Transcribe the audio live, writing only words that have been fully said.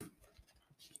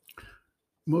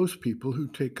Most people who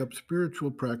take up spiritual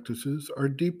practices are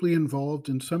deeply involved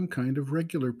in some kind of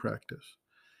regular practice.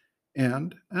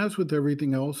 And, as with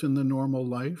everything else in the normal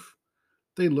life,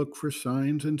 they look for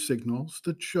signs and signals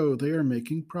that show they are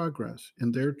making progress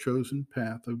in their chosen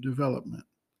path of development.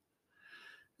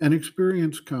 An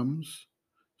experience comes,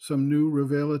 some new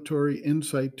revelatory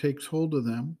insight takes hold of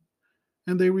them,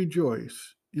 and they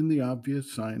rejoice in the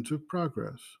obvious signs of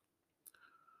progress.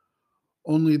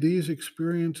 Only these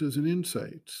experiences and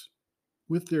insights,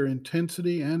 with their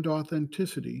intensity and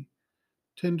authenticity,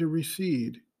 tend to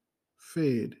recede,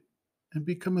 fade, and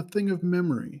become a thing of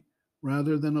memory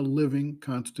rather than a living,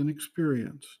 constant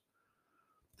experience.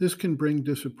 This can bring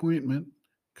disappointment,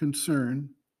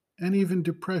 concern, and even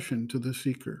depression to the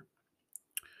seeker.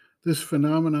 This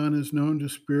phenomenon is known to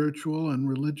spiritual and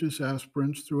religious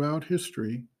aspirants throughout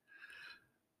history.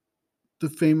 The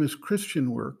famous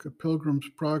Christian work, A Pilgrim's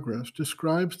Progress,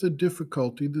 describes the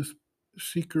difficulty the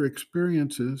seeker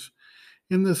experiences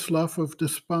in the slough of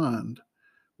despond,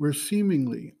 where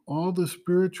seemingly all the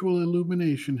spiritual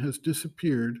illumination has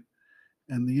disappeared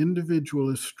and the individual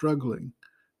is struggling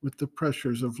with the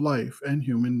pressures of life and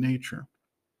human nature.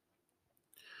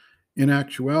 In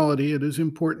actuality, it is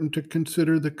important to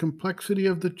consider the complexity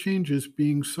of the changes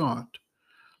being sought,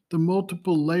 the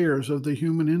multiple layers of the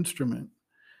human instrument,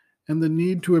 and the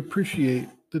need to appreciate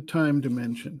the time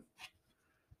dimension.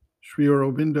 Sri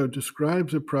Aurobindo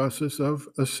describes a process of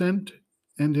ascent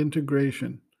and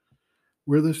integration,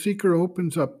 where the seeker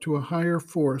opens up to a higher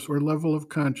force or level of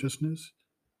consciousness,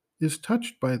 is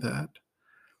touched by that,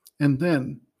 and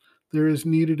then there is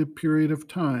needed a period of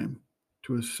time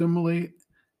to assimilate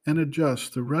and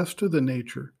adjust the rest of the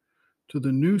nature to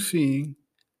the new seeing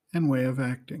and way of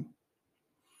acting.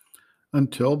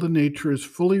 Until the nature is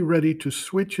fully ready to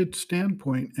switch its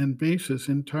standpoint and basis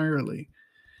entirely,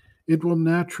 it will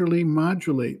naturally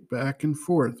modulate back and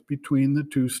forth between the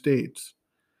two states.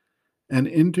 An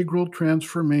integral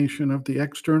transformation of the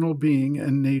external being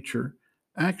and nature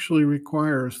actually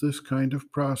requires this kind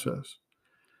of process.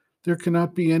 There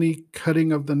cannot be any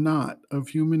cutting of the knot of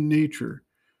human nature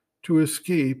to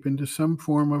escape into some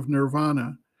form of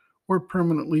nirvana or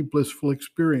permanently blissful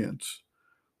experience,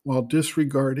 while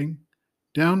disregarding,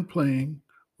 downplaying,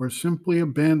 or simply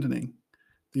abandoning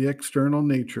the external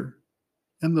nature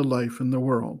and the life in the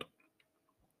world.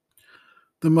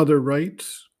 The mother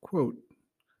writes, quote,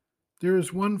 "There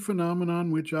is one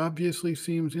phenomenon which obviously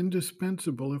seems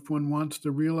indispensable if one wants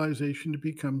the realization to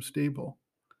become stable.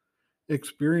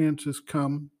 Experiences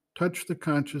come, touch the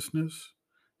consciousness,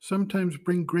 sometimes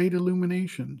bring great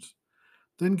illuminations,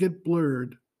 then get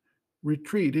blurred,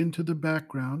 retreat into the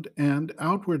background, and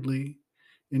outwardly,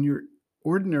 in your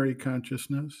ordinary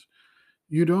consciousness,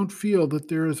 you don't feel that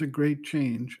there is a great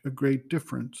change, a great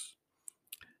difference.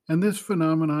 And this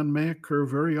phenomenon may occur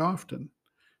very often,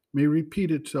 may repeat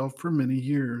itself for many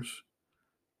years.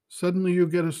 Suddenly you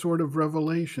get a sort of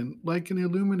revelation, like an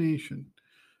illumination.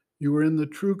 You are in the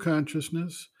true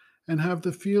consciousness and have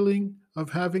the feeling of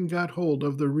having got hold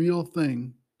of the real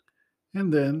thing.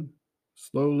 And then,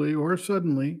 slowly or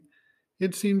suddenly,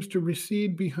 it seems to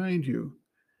recede behind you,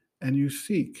 and you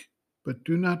seek, but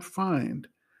do not find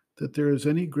that there is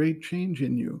any great change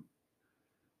in you.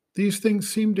 These things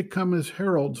seem to come as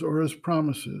heralds or as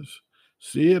promises.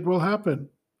 See, it will happen.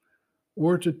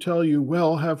 Or to tell you,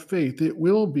 well, have faith, it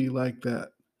will be like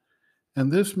that.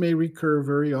 And this may recur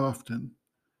very often.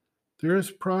 There is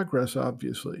progress,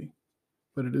 obviously,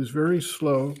 but it is very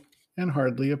slow and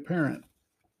hardly apparent.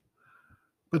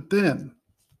 But then,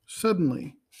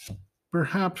 suddenly,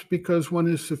 perhaps because one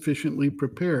is sufficiently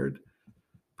prepared,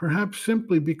 perhaps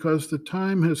simply because the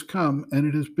time has come and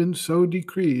it has been so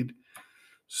decreed,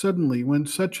 suddenly, when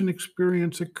such an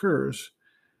experience occurs,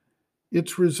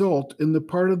 its result in the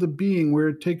part of the being where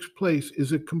it takes place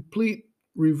is a complete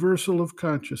reversal of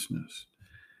consciousness.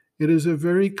 It is a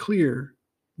very clear,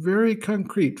 very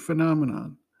concrete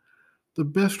phenomenon. The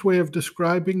best way of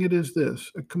describing it is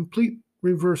this: a complete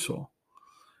reversal.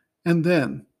 And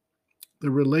then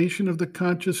the relation of the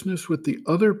consciousness with the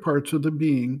other parts of the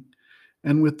being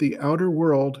and with the outer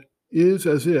world is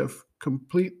as if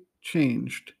complete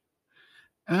changed,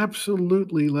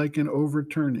 absolutely like an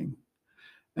overturning.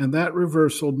 And that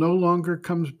reversal no longer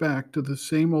comes back to the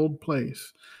same old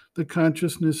place. The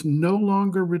consciousness no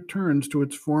longer returns to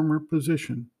its former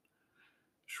position.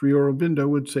 Sri Aurobindo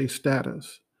would say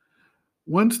status.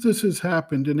 Once this has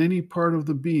happened in any part of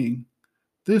the being,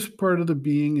 this part of the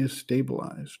being is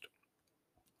stabilized.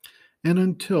 And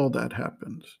until that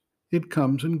happens, it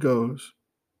comes and goes,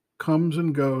 comes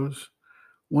and goes.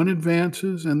 One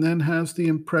advances and then has the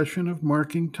impression of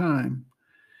marking time.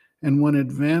 and one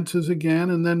advances again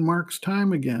and then marks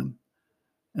time again.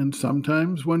 And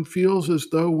sometimes one feels as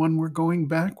though one were going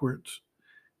backwards,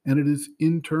 and it is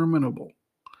interminable.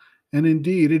 And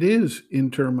indeed, it is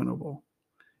interminable.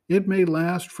 It may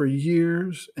last for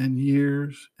years and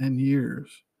years and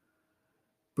years.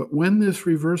 But when this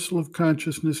reversal of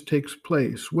consciousness takes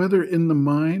place, whether in the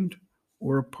mind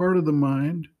or a part of the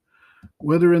mind,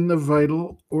 whether in the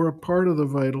vital or a part of the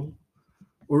vital,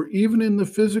 or even in the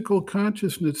physical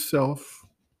consciousness self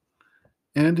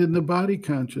and in the body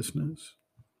consciousness,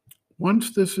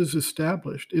 once this is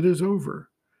established, it is over.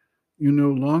 You no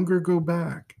longer go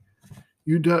back.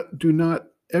 You do not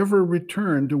ever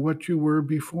return to what you were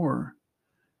before.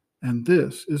 And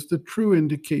this is the true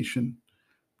indication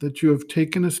that you have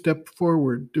taken a step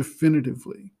forward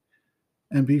definitively.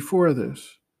 And before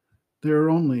this, there are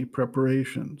only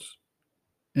preparations.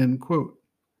 End quote.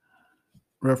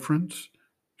 Reference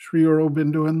Sri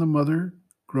Aurobindo and the Mother,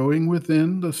 Growing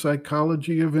Within, The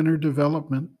Psychology of Inner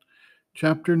Development,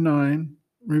 Chapter 9,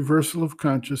 Reversal of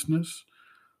Consciousness,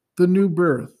 The New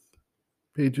Birth,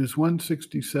 pages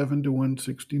 167 to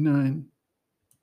 169.